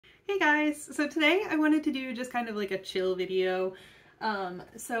Hey guys, so today I wanted to do just kind of like a chill video.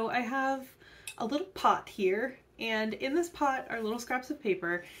 So I have a little pot here, and in this pot are little scraps of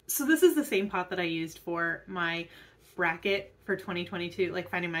paper. So this is the same pot that I used for my bracket for 2022, like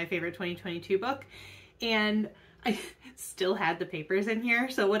finding my favorite 2022 book. And I still had the papers in here.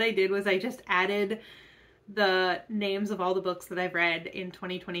 So what I did was I just added the names of all the books that I've read in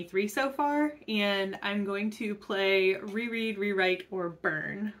 2023 so far, and I'm going to play reread, rewrite, or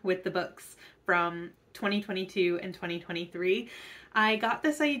burn with the books from 2022 and 2023. I got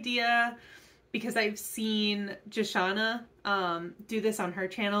this idea because I've seen Joshana do this on her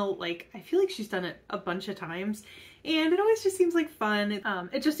channel. Like, I feel like she's done it a bunch of times, and it always just seems like fun.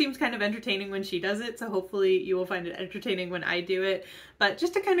 It just seems kind of entertaining when she does it, so hopefully you will find it entertaining when I do it. But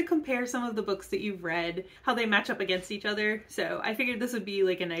just to kind of compare some of the books that you've read, how they match up against each other. So I figured this would be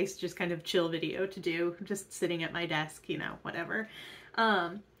like a nice, just kind of chill video to do, just sitting at my desk, you know, whatever.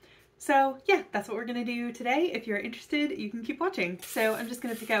 So yeah, that's what we're gonna do today. If you're interested, you can keep watching. So I'm just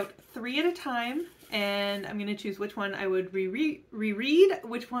gonna pick out 3 at a time, and I'm gonna choose which one I would reread,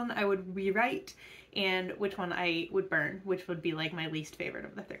 which one I would rewrite, and which one I would burn, which would be like my least favorite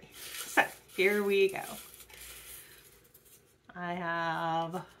of the 3. So here we go. I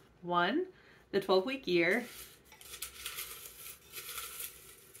have 1, The 12-Week Year.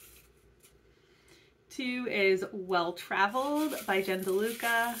 2 is Well Traveled by Jen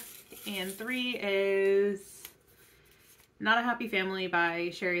DeLuca. And 3 is Not a Happy Family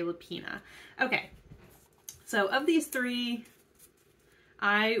by Sherry Lapina. Okay, so of these 3,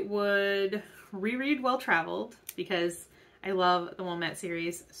 I would reread Well Traveled because I love the Wilmette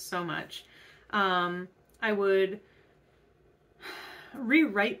series so much. I would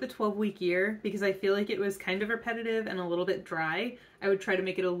rewrite The 12-Week Year because I feel like it was kind of repetitive and a little bit dry. I would try to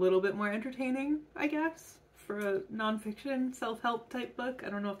make it a little bit more entertaining, I guess, for a nonfiction self-help type book. I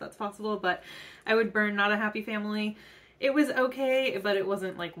don't know if that's possible, but I would burn Not a Happy Family. It was okay, but it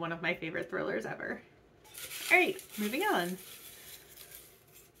wasn't like one of my favorite thrillers ever. All right, moving on.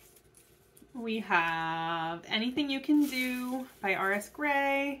 We have Anything You Can Do by R.S.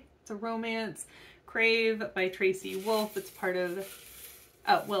 Gray. It's a romance. Crave by Tracy Wolff. It's part of,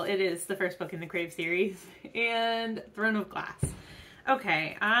 oh, well, it is the first book in the Crave series. And Throne of Glass.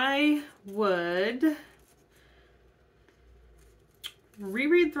 Okay, I would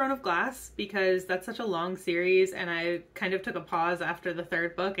reread Throne of Glass because that's such a long series, and I kind of took a pause after the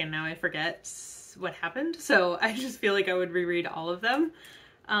 3rd book, and now I forget what happened. So I just feel like I would reread all of them.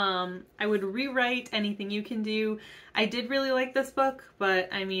 I would rewrite Anything You Can Do. I did really like this book, but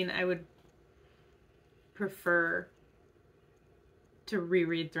I mean, I would prefer to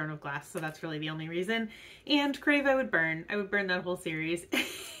reread Throne of Glass, so that's really the only reason. And Crave I would burn. I would burn that whole series.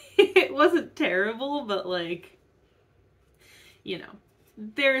 It wasn't terrible, but like, you know,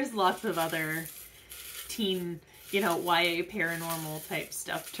 there's lots of other teen, you know, YA paranormal type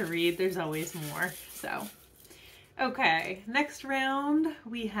stuff to read. There's always more, so. Okay, next round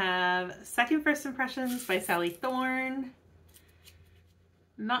we have Second First Impressions by Sally Thorne,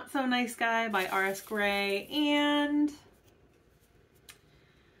 Not So Nice Guy by R.S. Gray, and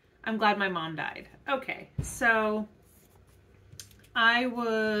I'm Glad My Mom Died. Okay, so I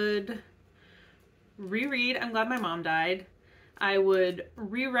would reread I'm Glad My Mom Died. I would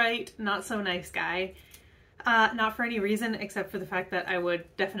rewrite Not So Nice Guy. Not for any reason except for the fact that I would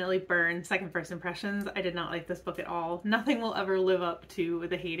definitely burn Second First Impressions. I did not like this book at all. Nothing will ever live up to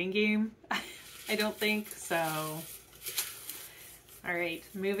The Hating Game, I don't think, so. All right,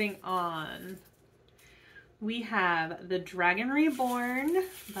 moving on. We have The Dragon Reborn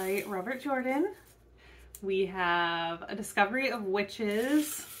by Robert Jordan. We have A Discovery of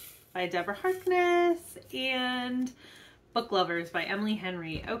Witches by Deborah Harkness, and Book Lovers by Emily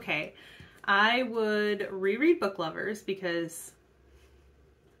Henry. Okay. I would reread Book Lovers because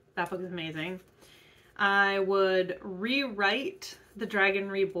that book is amazing. I would rewrite The Dragon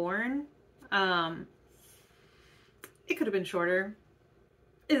Reborn. It could have been shorter.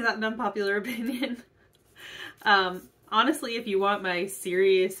 Is that an unpopular opinion? Honestly, if you want my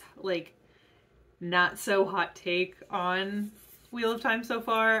serious, like, not so hot take on Wheel of Time so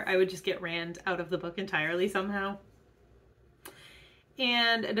far, I would just get Rand out of the book entirely somehow.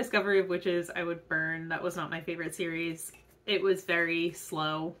 And A Discovery of Witches I would burn. That was not my favorite series. It was very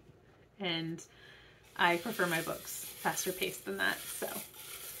slow, and I prefer my books faster paced than that, so.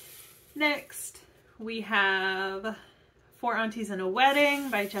 Next, we have Four Aunties and a Wedding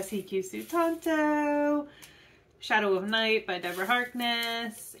by Jessie Q. Sutanto, Shadow of Night by Deborah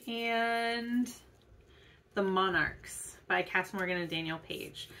Harkness, and The Monarchs by Cass Morgan and Daniel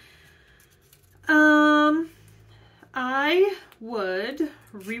Page. I would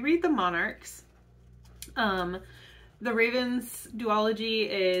reread The Monarchs. The Ravens duology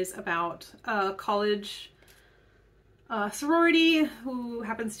is about a college sorority who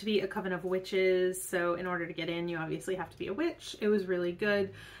happens to be a coven of witches. So in order to get in, you obviously have to be a witch. It was really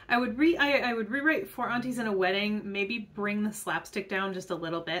good. I would rewrite Four Aunties and a Wedding, maybe bring the slapstick down just a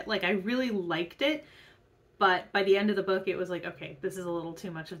little bit. Like, I really liked it, but by the end of the book, it was like, okay, this is a little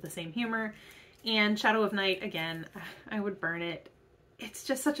too much of the same humor. And Shadow of Night, again, I would burn it. It's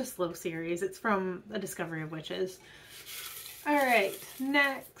just such a slow series. It's from A Discovery of Witches. All right,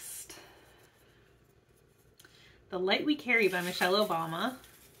 next. The Light We Carry by Michelle Obama.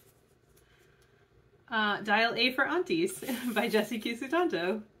 Dial A for Aunties by Jessie Q.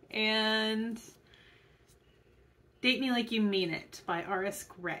 Sutanto. And Date Me Like You Mean It by R.S.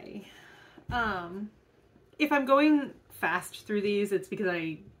 Gray. If I'm going fast through these, it's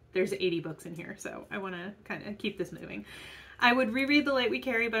because there's 80 books in here, so I want to kind of keep this moving. I would reread The Light We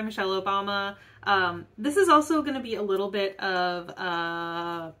Carry by Michelle Obama. This is also going to be a little bit of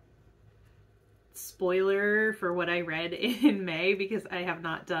a spoiler for what I read in May because I have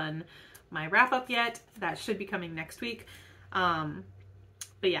not done my wrap-up yet. That should be coming next week.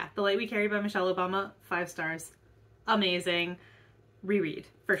 But yeah, The Light We Carry by Michelle Obama, 5 stars. Amazing. Reread,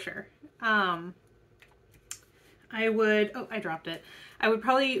 for sure. I would, oh, I dropped it. I would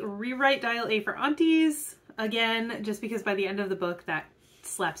probably rewrite Dial A for Aunties, again, just because by the end of the book, that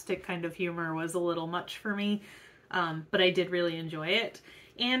slapstick kind of humor was a little much for me, but I did really enjoy it.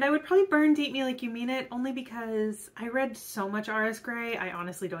 And I would probably burn Date Me Like You Mean It, only because I read so much R.S. Gray, I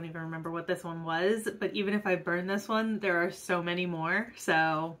honestly don't even remember what this one was, but even if I burn this one, there are so many more,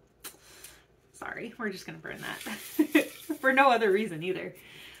 so sorry, we're just gonna burn that. For no other reason either.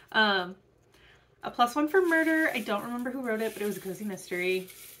 A +1 for Murder. I don't remember who wrote it, but it was a cozy mystery.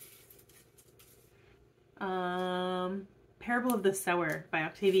 Parable of the Sower by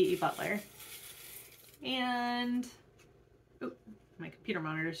Octavia E. Butler. And, oh, my computer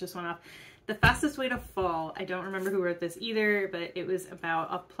monitors just went off. The Fastest Way to Fall. I don't remember who wrote this either, but it was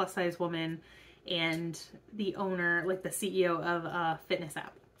about a plus-size woman and the owner, like the CEO of a fitness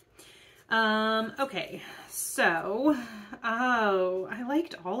app. Okay, so, oh, I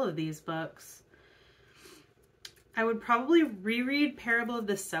liked all of these books. I would probably reread Parable of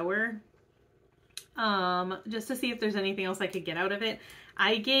the Sower, just to see if there's anything else I could get out of it.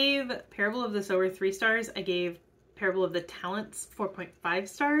 I gave Parable of the Sower 3 stars. I gave Parable of the Talents 4.5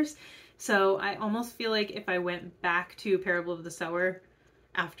 stars. So I almost feel like if I went back to Parable of the Sower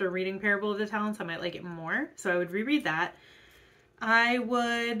after reading Parable of the Talents, I might like it more. So I would reread that. I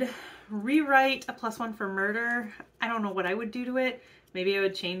would rewrite a +1 for Murder. I don't know what I would do to it. Maybe I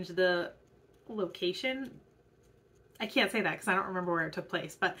would change the location. I can't say that because I don't remember where it took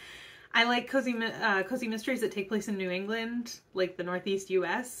place, but I like cozy mysteries that take place in New England, like the Northeast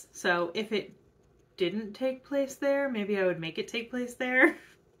US. So if it didn't take place there, maybe I would make it take place there.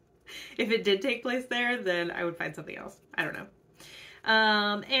 If it did take place there, then I would find something else. I don't know.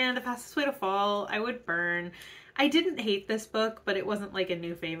 And The Fastest Way to Fall, I would burn. I didn't hate this book, but it wasn't like a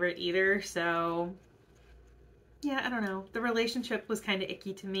new favorite either. So yeah, I don't know. The relationship was kind of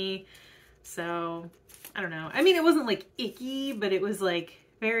icky to me. So I don't know. I mean, it wasn't like icky, but it was like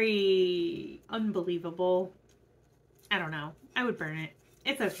very unbelievable. I don't know. I would burn it.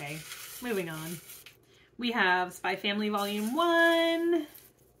 It's okay. Moving on. We have Spy Family Volume 1.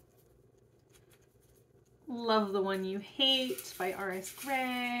 Love the One You Hate by R.S.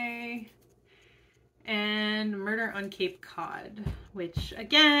 Gray. And Murder on Cape Cod, which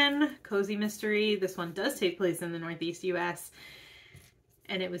again, cozy mystery. This one does take place in the Northeast US.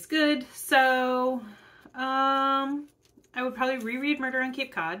 And it was good. So, I would probably reread Murder on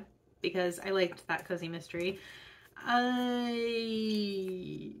Cape Cod because I liked that cozy mystery. Okay.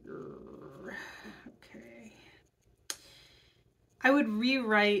 I would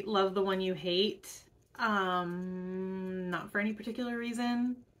rewrite Love the One You Hate. Not for any particular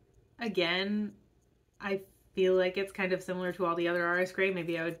reason. Again, I feel like it's kind of similar to all the other R.S. Gray.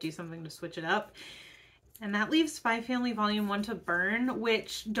 Maybe I would do something to switch it up. And that leaves Spy Family Volume 1 to burn,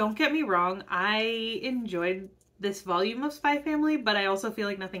 which, don't get me wrong, I enjoyed this volume of Spy Family, but I also feel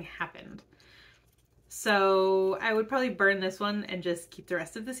like nothing happened. So I would probably burn this one and just keep the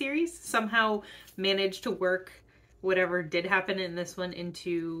rest of the series. Somehow manage to work whatever did happen in this one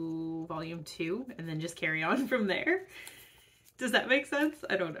into Volume 2 and then just carry on from there. Does that make sense?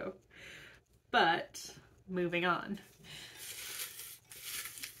 I don't know. But moving on.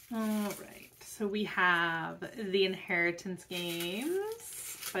 All right. So we have The Inheritance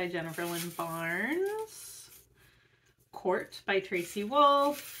Games by Jennifer Lynn Barnes. Court by Tracy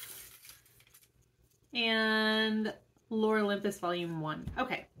Wolff. and Lore Olympus Volume 1.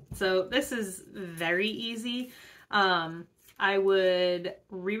 Okay, so this is very easy. I would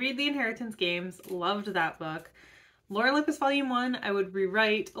reread the Inheritance Games, loved that book. Lore Olympus Volume 1 I would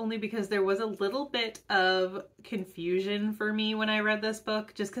rewrite only because there was a little bit of confusion for me when I read this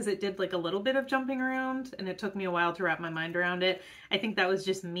book, just because it did like a little bit of jumping around and it took me a while to wrap my mind around it. I think that was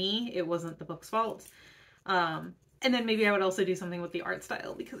just me, it wasn't the book's fault. And then maybe I would also do something with the art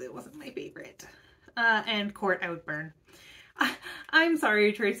style because it wasn't my favorite. And Court I would burn. I'm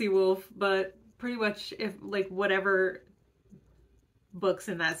sorry, Tracy Wolff, but pretty much if like whatever books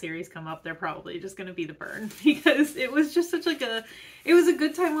in that series come up, they're probably just going to be the burn, because it was just such like it was a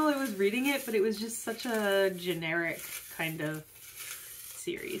good time while I was reading it, but it was just such a generic kind of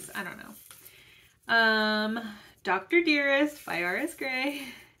series. I don't know. Dr. Dearest by R.S. Gray.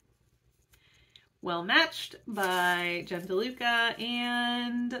 Well Matched by Jen DeLuca,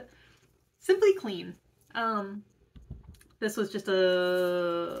 and Simply Clean. This was just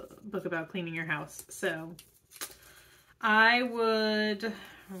a book about cleaning your house, so I would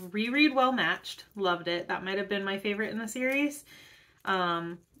reread Well Matched. Loved it. That might have been my favorite in the series.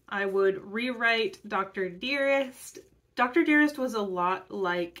 I would rewrite Dr. Dearest. Dr. Dearest was a lot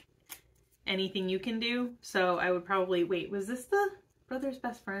like Anything You Can Do, so I would probably, wait, was this the Brother's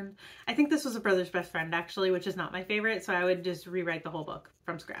Best Friend? I think this was a Brother's Best Friend, actually, which is not my favorite, so I would just rewrite the whole book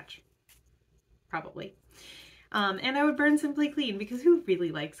from scratch. Probably. And I would burn Simply Clean, because who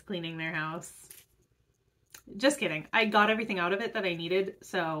really likes cleaning their house? Just kidding. I got everything out of it that I needed,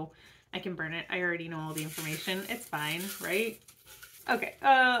 so I can burn it. I already know all the information. It's fine, right? Okay,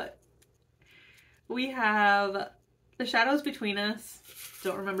 we have The Shadows Between Us.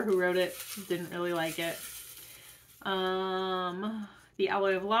 Don't remember who wrote it. Didn't really like it. The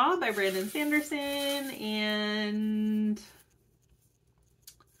Alloy of Law by Brandon Sanderson, and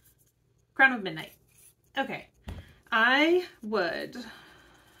Crown of Midnight. Okay, I would...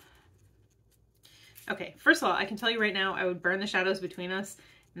 Okay, first of all, I can tell you right now, I would burn The Shadows Between Us.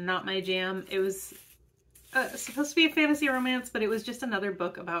 Not my jam. It was supposed to be a fantasy romance, but it was just another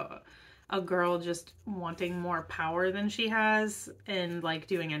book about a girl just wanting more power than she has and like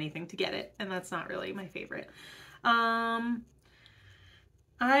doing anything to get it. And that's not really my favorite. I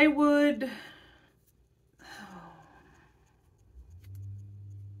would...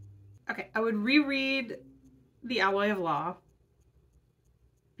 Okay, I would reread The Alloy of Law,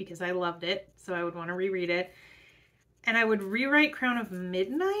 because I loved it, so I would want to reread it. And I would rewrite Crown of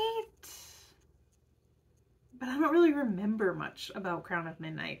Midnight, but I don't really remember much about Crown of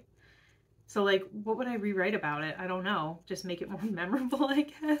Midnight. So like, what would I rewrite about it? I don't know. Just make it more memorable, I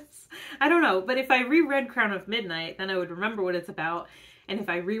guess. I don't know, but if I reread Crown of Midnight, then I would remember what it's about. And if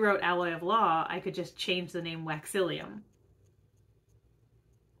I rewrote Alloy of Law, I could just change the name Waxilium.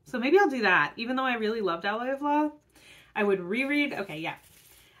 So maybe I'll do that. Even though I really loved Alloy of Law, I would reread, okay, yeah.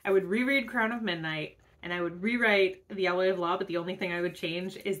 I would reread Crown of Midnight, and I would rewrite The Alloy of Law, but the only thing I would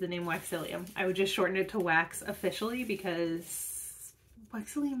change is the name Waxilium. I would just shorten it to Wax officially, because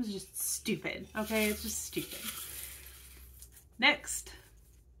Waxilium is just stupid, okay? It's just stupid. Next,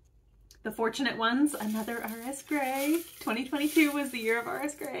 The Fortunate Ones, another R.S. Gray. 2022 was the year of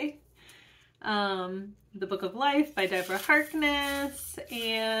R.S. Gray. The Book of Life by Deborah Harkness,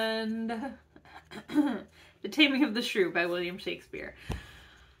 and The Taming of the Shrew by William Shakespeare.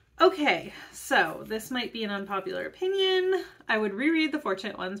 Okay, so this might be an unpopular opinion. I would reread The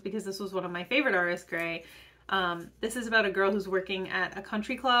Fortunate Ones because this was one of my favorite R.S. Gray. This is about a girl who's working at a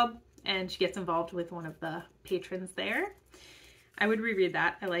country club and she gets involved with one of the patrons there. I would reread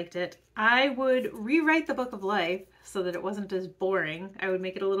that. I liked it. I would rewrite The Book of Life so that it wasn't as boring. I would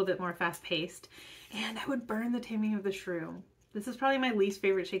make it a little bit more fast-paced. And I would burn The Taming of the Shrew. This is probably my least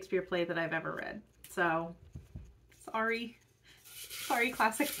favorite Shakespeare play that I've ever read. So, sorry. Sorry,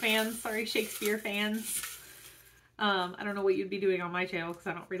 classic fans. Sorry, Shakespeare fans. I don't know what you'd be doing on my channel because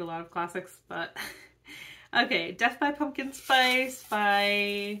I don't read a lot of classics, but... Okay, Death by Pumpkin Spice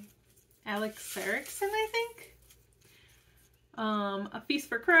by Alex Erickson, I think. A Feast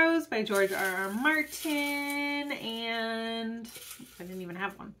for Crows by George R.R. Martin, and... I didn't even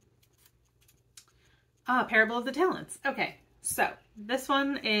have one. Parable of the Talents. Okay, so this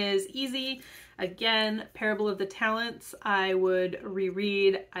one is easy. Again, Parable of the Talents, I would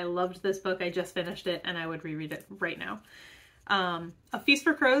reread. I loved this book. I just finished it, and I would reread it right now. A Feast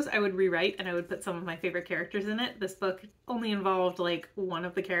for Crows, I would rewrite, and I would put some of my favorite characters in it. This book only involved, like, one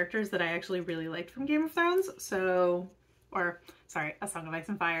of the characters that I actually really liked from Game of Thrones, so... Or, sorry, A Song of Ice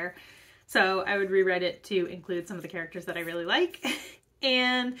and Fire. So I would rewrite it to include some of the characters that I really like.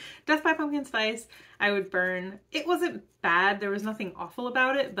 And Death by Pumpkin Spice, I would burn. It wasn't bad. There was nothing awful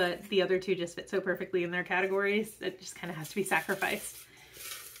about it, but the other two just fit so perfectly in their categories. It just kind of has to be sacrificed.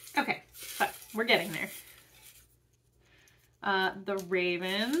 Okay, but we're getting there. The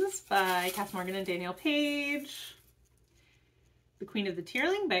Ravens by Cass Morgan and Danielle Page. The Queen of the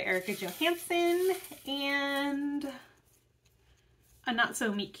Tierling by Erica Johansson. And A Not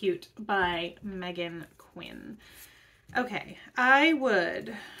So Meet Cute by Megan Quinn. Okay, I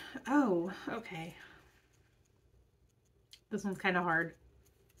would, oh, okay. This one's kind of hard.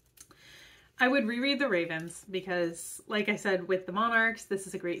 I would reread The Ravens because, like I said, with the Monarchs, this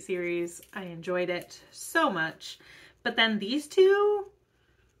is a great series. I enjoyed it so much. But then these two,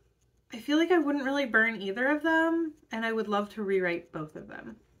 I feel like I wouldn't really burn either of them, and I would love to rewrite both of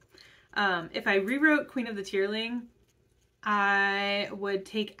them. If I rewrote Queen of the Tierling, I would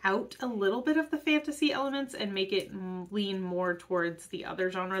take out a little bit of the fantasy elements and make it lean more towards the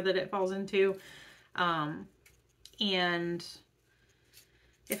other genre that it falls into. And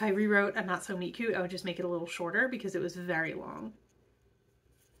if I rewrote A Not So Meet Cute, I would just make it a little shorter because it was very long.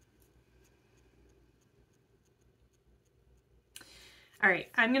 All right,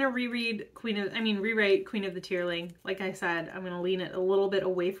 I'm gonna rewrite Queen of the Tierling. Like I said, I'm gonna lean it a little bit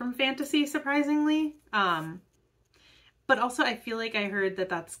away from fantasy, surprisingly. But also I feel like I heard that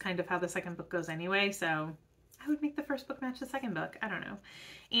that's kind of how the second book goes anyway, so I would make the first book match the second book. I don't know.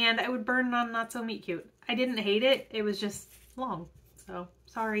 And I would burn on Not So Meet Cute. I didn't hate it. It was just long. So,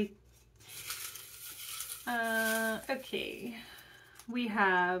 sorry. Okay. We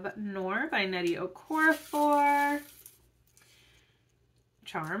have Nor by Nnedi Okorafor.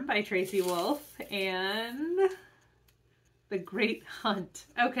 Charm by Tracy Wolff. And The Great Hunt.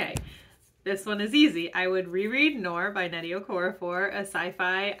 Okay. This one is easy. I would reread Nor by Nnedi Okorafor, a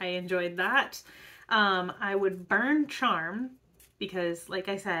sci-fi. I enjoyed that. I would burn Charm because, like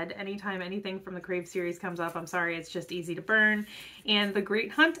I said, anytime anything from the Crave series comes up, I'm sorry, it's just easy to burn. And The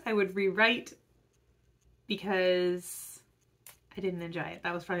Great Hunt, I would rewrite because I didn't enjoy it.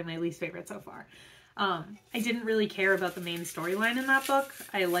 That was probably my least favorite so far. I didn't really care about the main storyline in that book.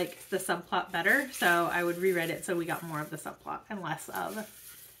 I liked the subplot better, so I would rewrite it so we got more of the subplot and less of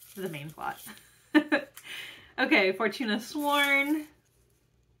the main plot. Okay, Fortuna Sworn.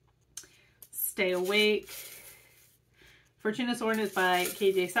 Stay Awake. Fortuna Sworn is by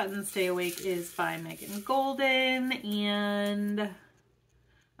KJ Sutton. Stay Awake is by Megan Golden. And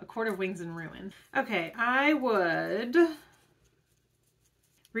A Court of Wings and Ruin. Okay, I would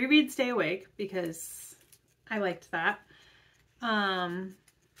reread Stay Awake because I liked that.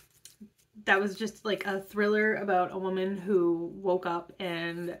 That was just like a thriller about a woman who woke up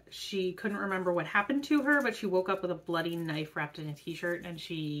and she couldn't remember what happened to her, but she woke up with a bloody knife wrapped in a t-shirt and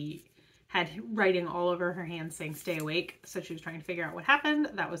she had writing all over her hands saying stay awake. So she was trying to figure out what happened.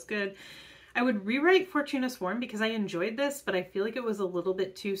 That was good. I would rewrite Fortuna Sworn because I enjoyed this, but I feel like it was a little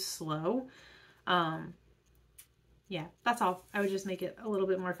bit too slow. Yeah, that's all. I would just make it a little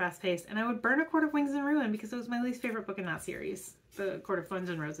bit more fast-paced. And I would burn A Court of Wings and Ruin because it was my least favorite book in that series. The Court of Thorns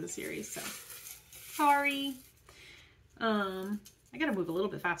and Roses series, so sorry. I gotta move a little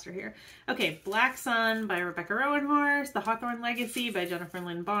bit faster here. Okay, Black Sun by Rebecca Rowanhorse, The Hawthorne Legacy by Jennifer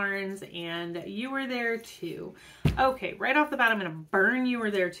Lynn Barnes, and You Were There Too. Okay, right off the bat, I'm gonna burn You Were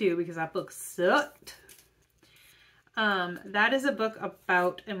There Too because that book sucked. That is a book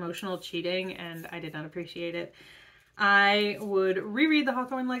about emotional cheating, and I did not appreciate it. I would reread The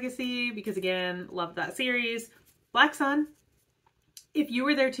Hawthorne Legacy because, again, loved that series. Black Sun. If You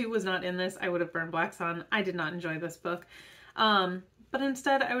Were There Too was not in this, I would have burned Black Sun. I did not enjoy this book. But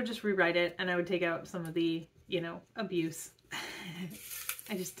instead, I would just rewrite it and I would take out some of the, you know, abuse.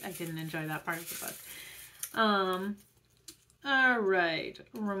 I didn't enjoy that part of the book. All right.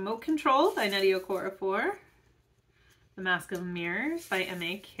 Remote Control by Nnedi Okorafor. The Mask of Mirrors by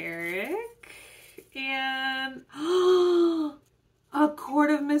M.A. Carrick. And A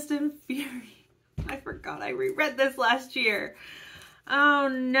Court of Mist and Fury. I forgot I reread this last year. Oh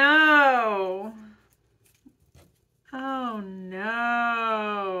no. Oh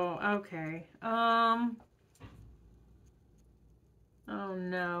no. Okay. Oh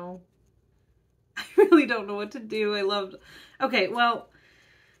no. I really don't know what to do. Okay, well,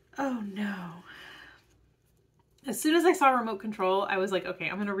 oh no. As soon as I saw Remote Control, I was like, okay,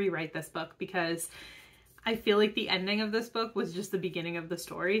 I'm going to rewrite this book because I feel like the ending of this book was just the beginning of the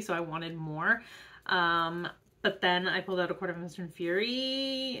story, so I wanted more. But then I pulled out A Court of Mist and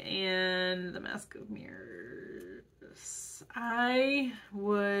Fury and The Mask of Mirrors. I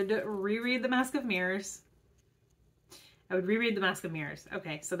would reread The Mask of Mirrors.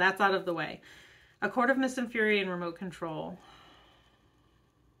 Okay, so that's out of the way. A Court of Mist and Fury and Remote Control.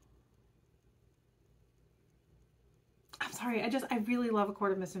 sorry, I really love A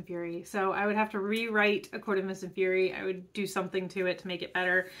Court of Mist and Fury. So I would have to rewrite A Court of Mist and Fury. I would do something to it to make it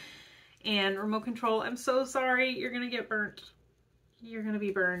better. And Remote Control, I'm so sorry. You're going to get burnt. You're going to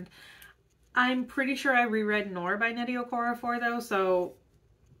be burned. I'm pretty sure I reread Nor by Nnedi Okorafor though, so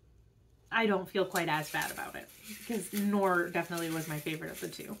I don't feel quite as bad about it because Nor definitely was my favorite of the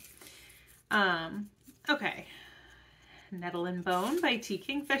two. Okay. Nettle and Bone by T.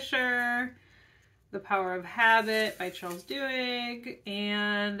 Kingfisher, The Power of Habit by Charles Duhigg,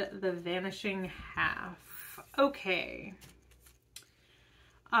 and The Vanishing Half. Okay.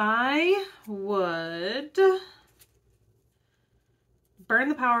 I would burn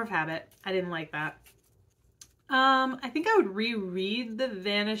The Power of Habit. I didn't like that. I think I would reread The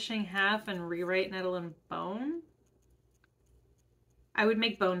Vanishing Half and rewrite Nettle and Bone. I would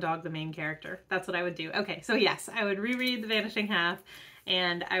make Bone Dog the main character. That's what I would do. Okay, so yes, I would reread The Vanishing Half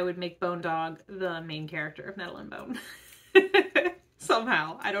and I would make Bone Dog the main character of Nettle and Bone.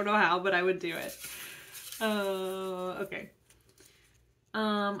 Somehow. I don't know how, but I would do it. Okay.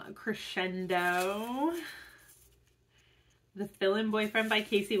 Crescendo. The Fill-In Boyfriend by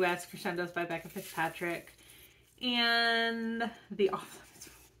Casey West. Crescendos by Becca Fitzpatrick. And The Off-Limits.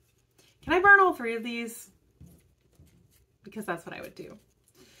 Can I burn all three of these? Because that's what I would do.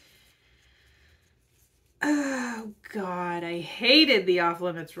 Oh God, I hated The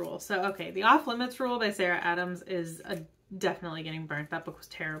Off-Limits Rule. So, okay, The Off-Limits Rule by Sarah Adams is definitely getting burnt. That book was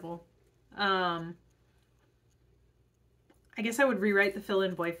terrible. I guess I would rewrite The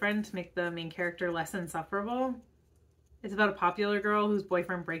Fill-In Boyfriend to make the main character less insufferable. It's about a popular girl whose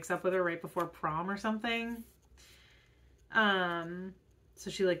boyfriend breaks up with her right before prom or something. So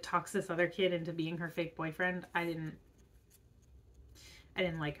she like talks this other kid into being her fake boyfriend. I didn't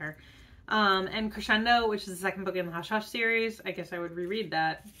like her. And Crescendo, which is the second book in the Hush Hush series, I guess I would reread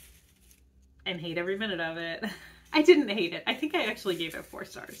that and hate every minute of it. I didn't hate it. I think I actually gave it 4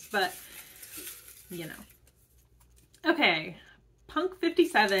 stars, but you know. Okay, Punk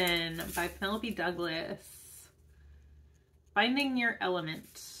 57 by Penelope Douglas. Finding Your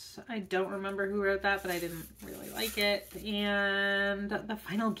Element. I don't remember who wrote that, but I didn't really like it. And The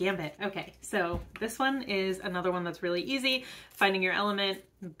Final Gambit. Okay, so this one is another one that's really easy. Finding Your Element,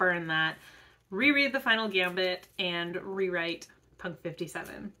 burn that. Reread The Final Gambit and rewrite Punk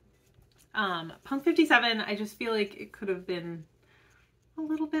 57. Punk 57, I just feel like it could have been a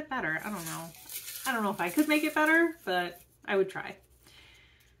little bit better. I don't know. I don't know if I could make it better, but I would try.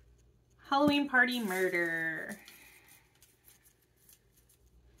 Halloween Party Murder.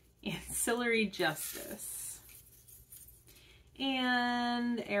 Ancillary Justice.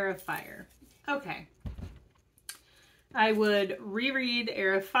 And Heir of Fire. Okay. I would reread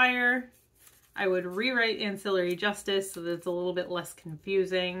Heir of Fire. I would rewrite Ancillary Justice so that it's a little bit less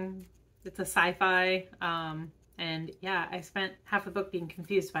confusing. It's a sci-fi. And yeah, I spent half the book being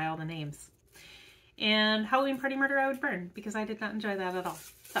confused by all the names. And Halloween Party Murder I would burn because I did not enjoy that at all.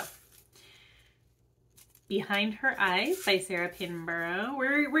 So, Behind Her Eyes by Sarah Pinborough.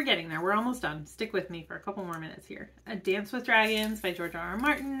 We're getting there. We're almost done. Stick with me for a couple more minutes here. A Dance with Dragons by George R. R.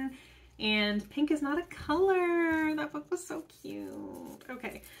 Martin. And Pink Is Not a Color. That book was so cute.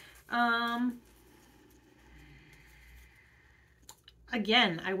 Okay.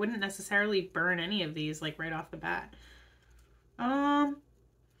 Again, I wouldn't necessarily burn any of these like right off the bat.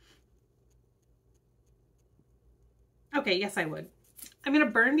 Okay, yes I would. I'm gonna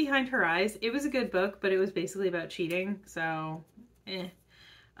burn Behind Her Eyes. It was a good book, but it was basically about cheating, so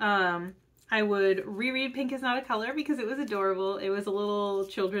I would reread Pink Is Not a Color because it was adorable. It was a little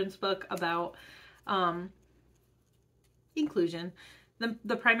children's book about inclusion.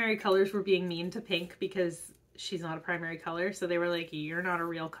 The primary colors were being mean to Pink because she's not a primary color, so they were like, you're not a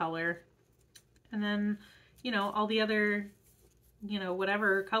real color. And then, you know, all the other, you know,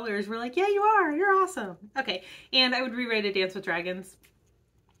 whatever colors were like, yeah, you are, you're awesome. Okay, and I would rewrite A Dance with Dragons.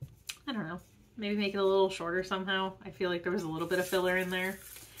 I don't know, maybe make it a little shorter somehow. I feel like there was a little bit of filler in there.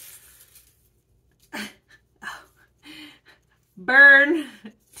 Burn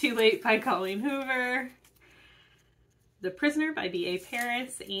Too Late by Colleen Hoover. The Prisoner by B.A.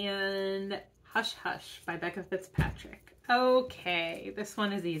 Paris, and Hush Hush by Becca Fitzpatrick. Okay, this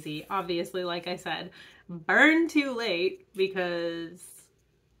one is easy. Obviously, like I said, burn Too Late because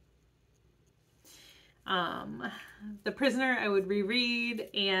The Prisoner I would reread,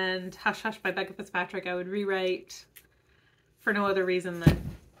 and Hush Hush by Becca Fitzpatrick I would rewrite for no other reason than,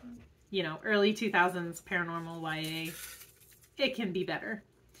 you know, early 2000s paranormal YA. It can be better.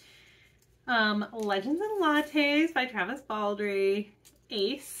 Legends and Lattes by Travis Baldry.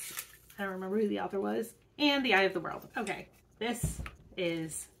 Ace. I don't remember who the author was. And The Eye of the World. Okay, this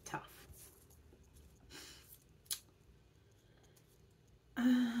is tough.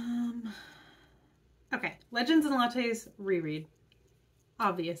 Okay, Legends and Lattes reread,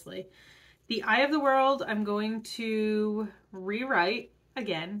 obviously. The Eye of the World, I'm going to rewrite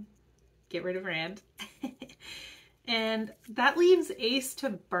again. Get rid of Rand. And that leaves Ace to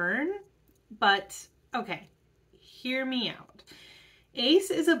burn, but okay, hear me out. Ace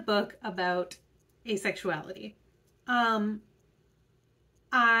is a book about asexuality.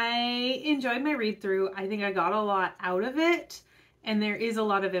 I enjoyed my read through. I think I got a lot out of it, and there is a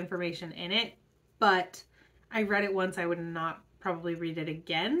lot of information in it, but I read it once. I would not probably read it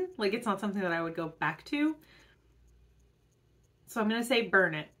again. Like, it's not something that I would go back to. So I'm going to say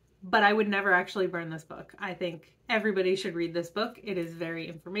burn it, but I would never actually burn this book. I think everybody should read this book. It is very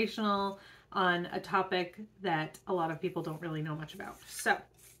informational on a topic that a lot of people don't really know much about. So,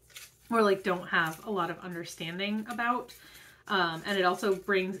 or like don't have a lot of understanding about. And it also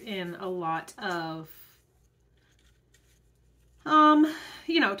brings in a lot of,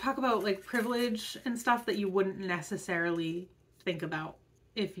 you know, talk about like privilege and stuff that you wouldn't necessarily think about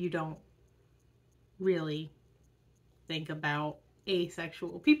if you don't really think about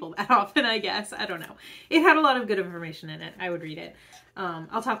asexual people that often, I guess. I don't know. It had a lot of good information in it. I would read it.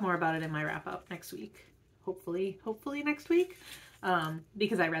 I'll talk more about it in my wrap up next week. Hopefully next week.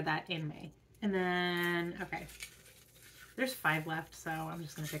 Because I read that in May. And then, okay. There's 5 left, so I'm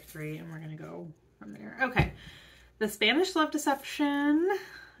just going to pick 3 and we're going to go from there. Okay. The Spanish Love Deception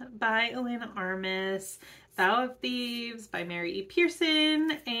by Elena Armas, Vow of Thieves by Mary E.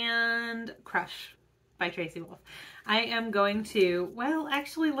 Pearson, and Crush by Tracy Wolff. I am going to, well,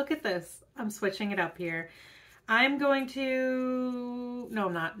 actually look at this. I'm switching it up here. I'm going to, no,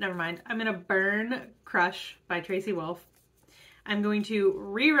 I'm not. Never mind. I'm going to burn Crush by Tracy Wolff. I'm going to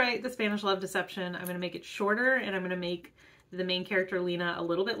rewrite The Spanish Love Deception. I'm going to make it shorter, and I'm going to make the main character, Lena, a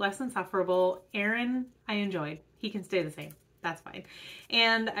little bit less insufferable. Aaron, I enjoyed. He can stay the same. That's fine.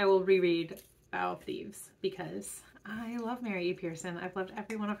 And I will reread Vow of Thieves because I love Mary E. Pearson. I've loved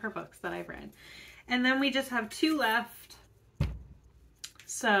every one of her books that I've read. And then we just have 2 left.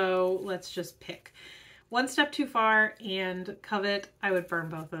 So let's just pick. One Step Too Far and Covet. I would burn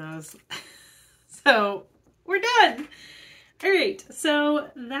both of those. So we're done. All right,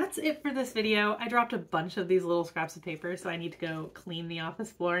 so that's it for this video. I dropped a bunch of these little scraps of paper, so I need to go clean the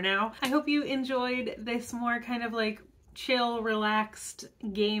office floor now. I hope you enjoyed this more kind of like chill, relaxed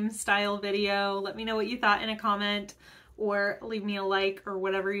game style video. Let me know what you thought in a comment, or leave me a like or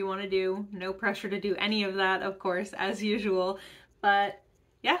whatever you want to do. No pressure to do any of that, of course, as usual. But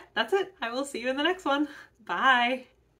yeah, that's it. I will see you in the next one. Bye.